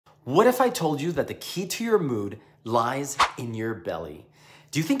What if I told you that the key to your mood lies in your belly?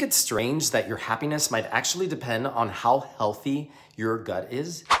 Do you think it's strange that your happiness might actually depend on how healthy your gut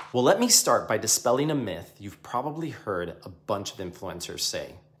is? Well, let me start by dispelling a myth you've probably heard a bunch of influencers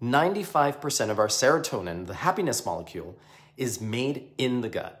say. 95% of our serotonin, the happiness molecule, is made in the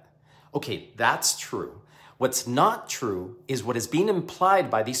gut. Okay, that's true. What's not true is what is being implied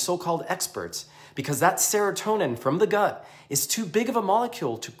by these so-called experts, because that serotonin from the gut is too big of a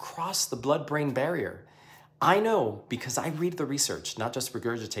molecule to cross the blood-brain barrier. I know because I read the research, not just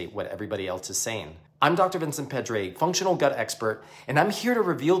regurgitate what everybody else is saying. I'm Dr. Vincent Pedre, functional gut expert, and I'm here to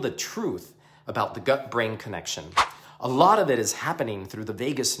reveal the truth about the gut-brain connection. A lot of it is happening through the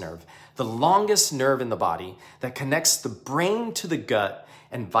vagus nerve, the longest nerve in the body that connects the brain to the gut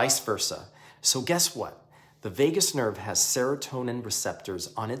and vice versa. So guess what? The vagus nerve has serotonin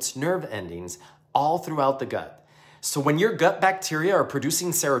receptors on its nerve endings all throughout the gut. So when your gut bacteria are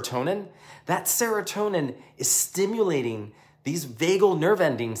producing serotonin, that serotonin is stimulating these vagal nerve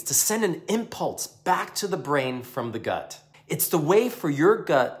endings to send an impulse back to the brain from the gut. It's the way for your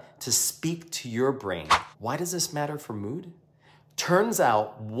gut to speak to your brain. Why does this matter for mood? Turns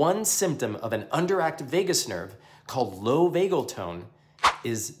out one symptom of an underactive vagus nerve called low vagal tone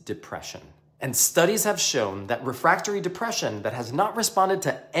is depression. And studies have shown that refractory depression that has not responded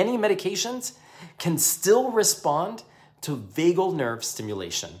to any medications can still respond to vagal nerve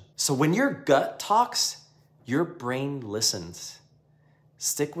stimulation. So when your gut talks, your brain listens.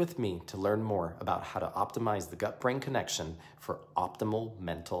 Stick with me to learn more about how to optimize the gut-brain connection for optimal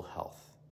mental health.